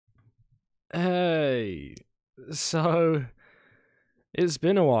Hey, so it's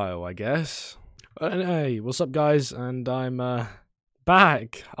been a while, I guess. And hey, what's up, guys? And I'm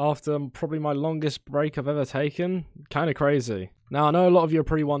back after probably my longest break I've ever taken. Kind of crazy. Now, I know a lot of you are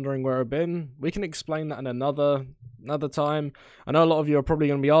probably wondering where I've been. We can explain that in another time. I know a lot of you are probably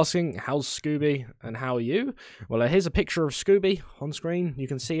going to be asking, how's Scooby and how are you? Well, here's a picture of Scooby on screen. You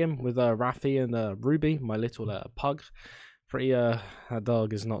can see him with Raffi and Ruby, my little pug. Pretty, that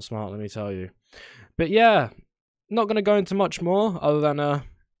dog is not smart, let me tell you. But yeah, not going to go into much more other than,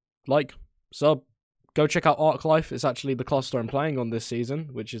 like, sub, go check out Arc Life. It's actually the cluster I'm playing on this season,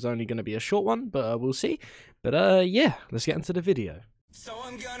 which is only going to be a short one, but we'll see. But yeah, let's get into the video. So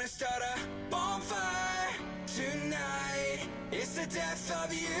I'm gonna start a bonfire tonight. It's the death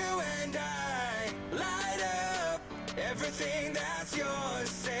of you and I. Light up everything that's yours.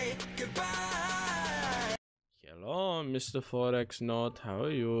 Say goodbye. Hello, Mr. Forex Nod. How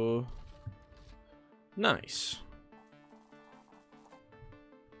are you? Nice.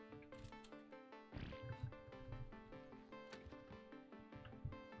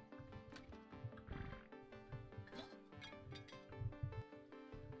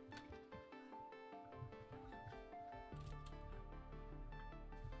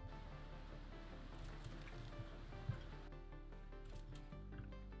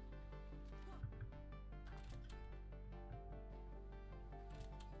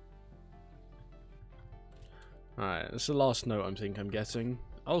 Alright, that's the last note I'm getting.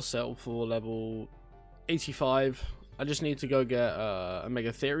 I'll settle for level 85. I just need to go get a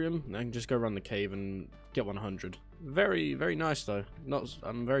Megatherium, and I can just go run the cave and get 100. Very, very nice though.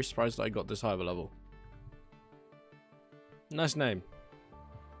 I'm very surprised that I got this high of a level. Nice name.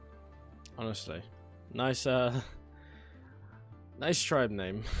 Honestly. Nice, nice tribe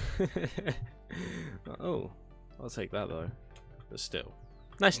name. Oh, I'll take that though. But still.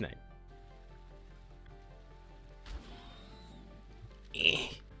 Nice name.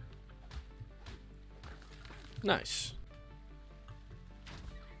 Nice.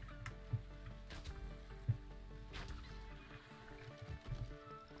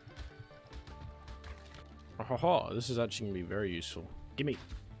 Haha, this is actually going to be very useful. Gimme.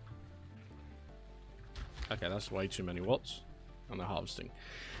 Okay, that's way too many watts on the harvesting.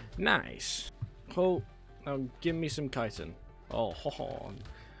 Nice. Cool. Now give me some chitin. Oh, haha.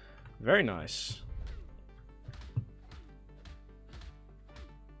 Very nice.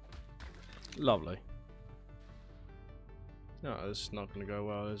 Lovely. No, this is not going to go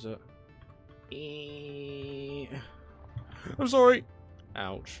well, is it? I'm sorry.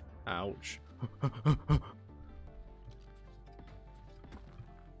 Ouch. Ouch.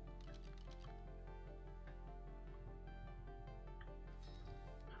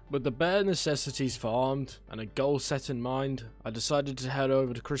 With the bare necessities farmed and a goal set in mind, I decided to head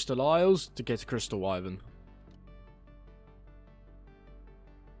over to Crystal Isles to get a Crystal Wyvern.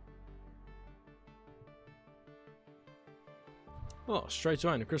 Oh, straight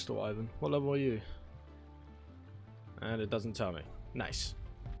away in a Crystal Wyvern. What level are you? And it doesn't tell me. Nice.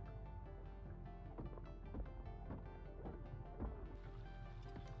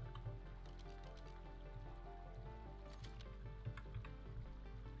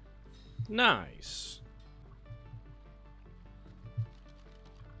 Nice.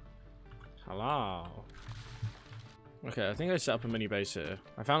 Hello. Okay, I think I set up a mini base here.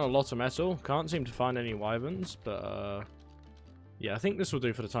 I found a lot of metal. Can't seem to find any wyverns, but yeah, I think this will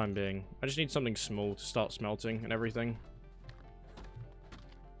do for the time being. I just need something small to start smelting and everything.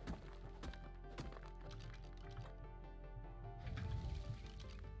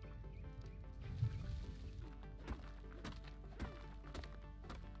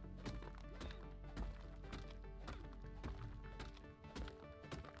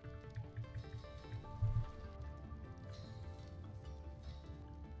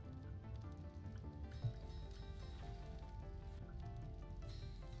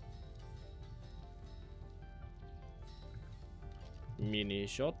 Mini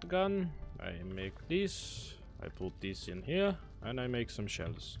shotgun. I make this. I put this in here, and I make some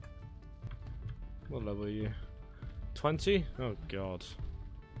shells. What level are you? 20? Oh god.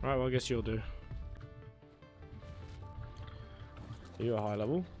 Alright, well I guess you'll do. Are you a high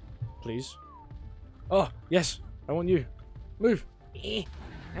level? Please. Oh, yes! I want you. Move! Oh,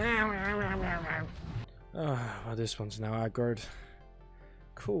 well, this one's now aggroed.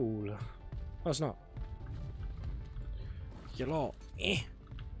 Cool. Oh, it's not. Yellow.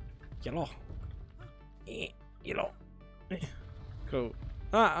 Yellow. Yellow. Cool.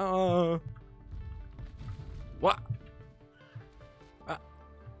 What?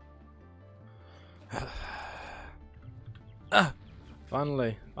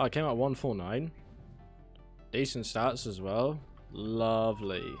 Finally. Oh, I came out 149. Decent stats as well.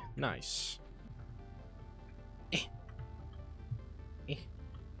 Lovely. Nice.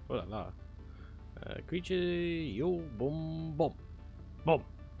 Oh la la. Creature, yo, boom, boom, boom.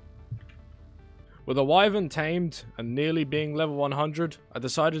 With a wyvern tamed and nearly being level 100, I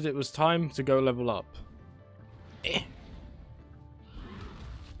decided it was time to go level up.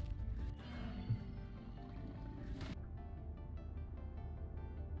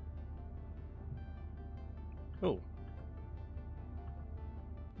 Oh.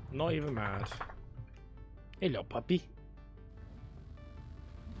 Not even mad. Hello, puppy.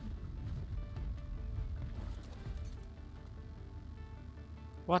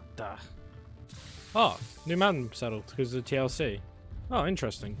 What the? Oh, new man settled because of the TLC. Oh,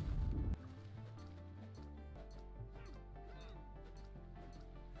 interesting.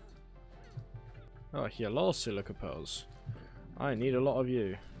 Oh, hello, silica pearls. I need a lot of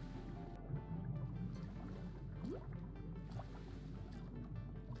you.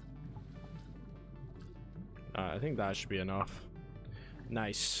 I think that should be enough.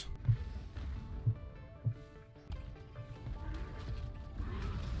 Nice.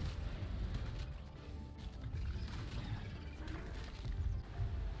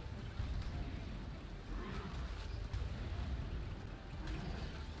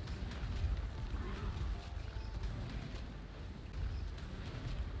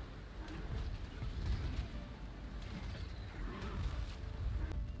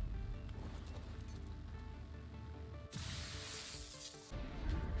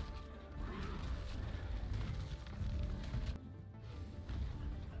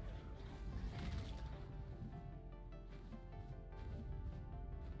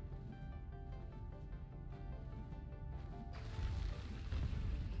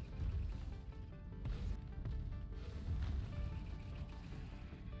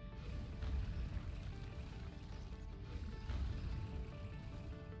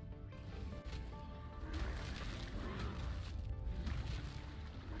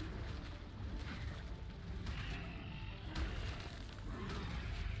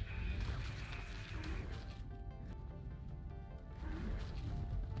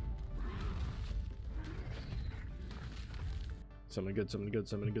 Something good, something good,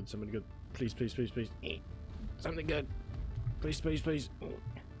 something good, something good. Please, please, please, please. Something good. Please, please, please.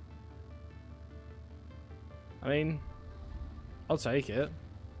 I mean, I'll take it.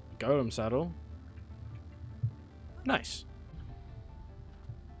 Golem saddle. Nice.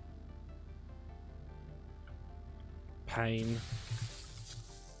 Pain.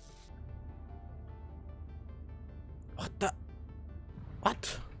 What the?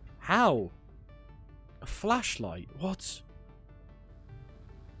 What? How? A flashlight? What?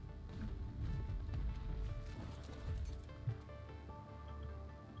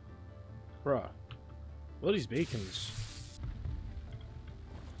 Bruh. What are these beacons?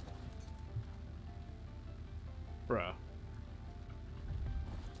 Bruh.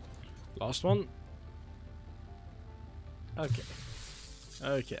 Last one? Okay.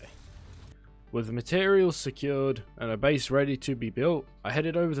 Okay. With the materials secured and a base ready to be built, I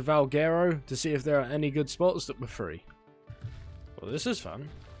headed over to Valguero to see if there are any good spots that were free. Well, this is fun.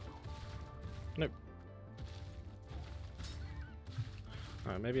 Nope.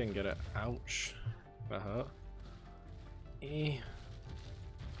 Alright, maybe I can get it. Ouch. That hurt.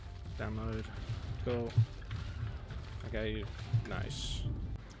 Download. Cool. Okay, nice.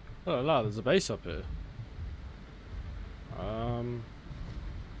 Oh la, there's a base up here.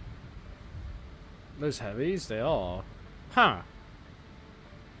 Those heavies, they are. Huh.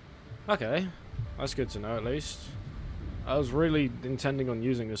 Okay. That's good to know at least. I was really intending on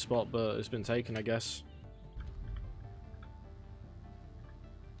using this spot, but it's been taken, I guess.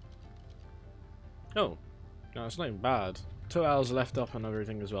 Oh. No, it's not even bad. 2 hours left up and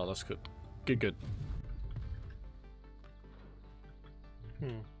everything as well. That's good. Good, good.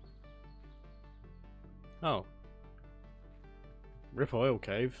 Oh. Rip oil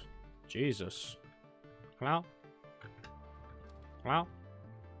cave. Jesus. Wow. Wow.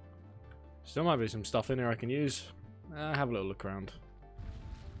 Still might be some stuff in here I can use. Have a little look around.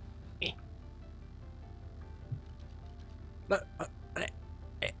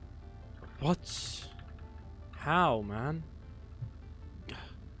 What? How, man?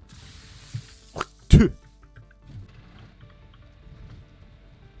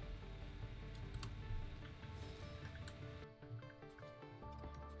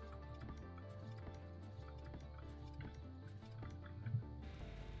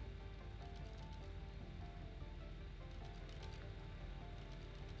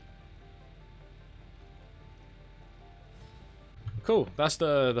 Cool. That's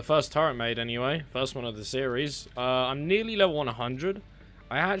the first turret made anyway. First one of the series. I'm nearly level 100.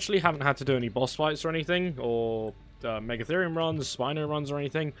 I actually haven't had to do any boss fights or anything, or Megatherium runs, Spino runs or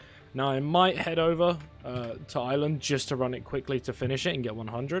anything. Now I might head over to Island just to run it quickly to finish it and get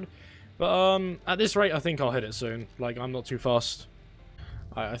 100. But at this rate, I think I'll hit it soon. Like, I'm not too fast.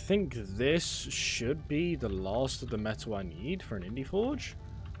 I think this should be the last of the metal I need for an Indie Forge.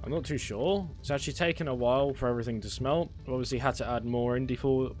 I'm not too sure. It's actually taken a while for everything to smelt. Obviously had to add more Indie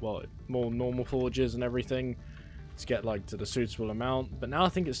Forge, well, more normal forges and everything to get like to the suitable amount. But now I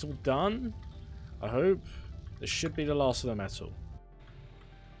think it's all done. I hope. This should be the last of the metal.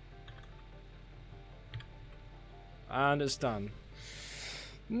 And it's done.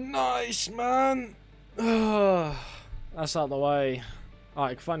 Nice, man. That's out of the way.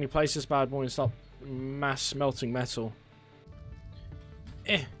 Alright, I can finally place this bad boy and stop mass smelting metal.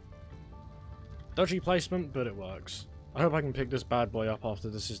 Dodgy placement, but it works. I hope I can pick this bad boy up after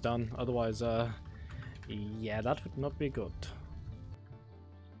this is done. Otherwise, yeah, that would not be good.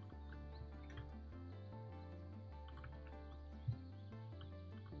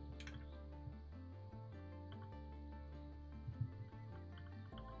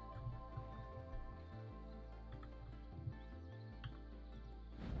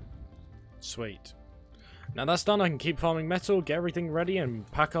 Sweet. Now that's done, I can keep farming metal, get everything ready, and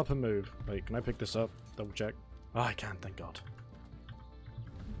pack up and move. Wait, can I pick this up? Double check. Oh, I can, thank God.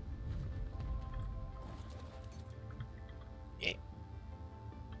 Yeah.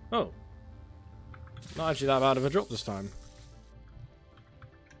 Oh. Not actually that bad of a drop this time.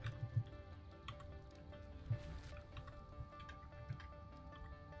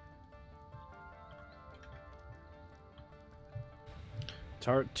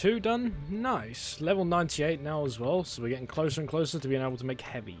 Turret 2 done. Nice. Level 98 now as well, so we're getting closer and closer to being able to make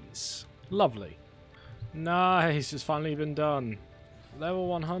heavies. Lovely. Nice. It's finally been done. Level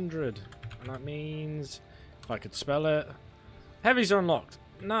 100. And that means, if I could spell it, heavies are unlocked.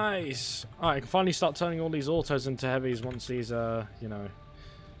 Nice. Alright, I can finally start turning all these autos into heavies once these, you know.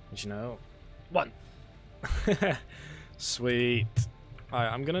 One. Sweet. Alright,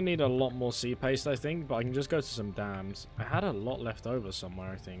 I'm gonna need a lot more sea paste, I think, but I can just go to some dams. I had a lot left over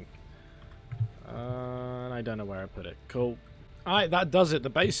somewhere, I think. And I don't know where I put it. Cool. Alright, that does it. The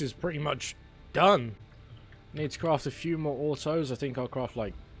base is pretty much done. Need to craft a few more autos. I think I'll craft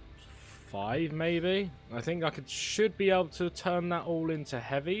like 5, maybe. I think I should be able to turn that all into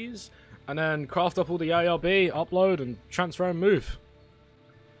heavies. And then craft up all the ARB, upload, and transfer and move.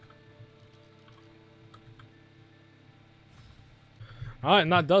 Alright,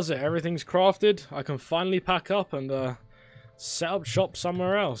 and that does it. Everything's crafted. I can finally pack up and set up shop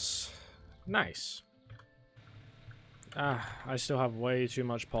somewhere else. Nice. I still have way too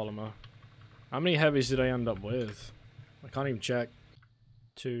much polymer. How many heavies did I end up with? I can't even check.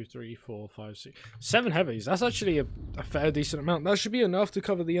 2, 3, 4, 5, 6, 7 heavies. That's actually a fair decent amount. That should be enough to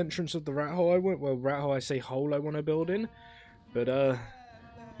cover the entrance of the rat hole I want. Well, rat hole, I say hole I want to build in. But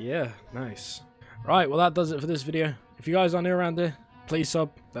yeah, nice. Right, well that does it for this video. If you guys are new around here, please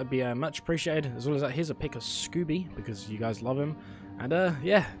sub, that'd be much appreciated. As well as that, here's a pic of Scooby because you guys love him. And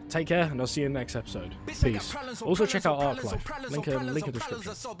yeah, take care, and I'll see you in the next episode. Peace. Also check out Arclife. Link in the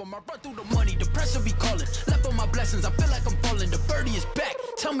description. The pressure be calling. Left on my blessings, I feel like I'm falling. The birdie is back.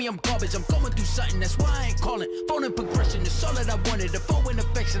 Tell me I'm garbage. I'm going through something, that's why I ain't calling. Phone and progression is all that I wanted. The phone in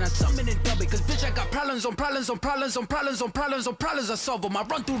affection, I summon and dub it. Cause bitch, I got problems on problems on problems on problems on problems on problems. I solve them. I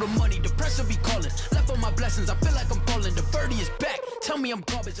run through the money. The pressure be calling. Left on my blessings, I feel like I'm falling. The birdie is back. Tell me I'm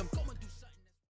garbage.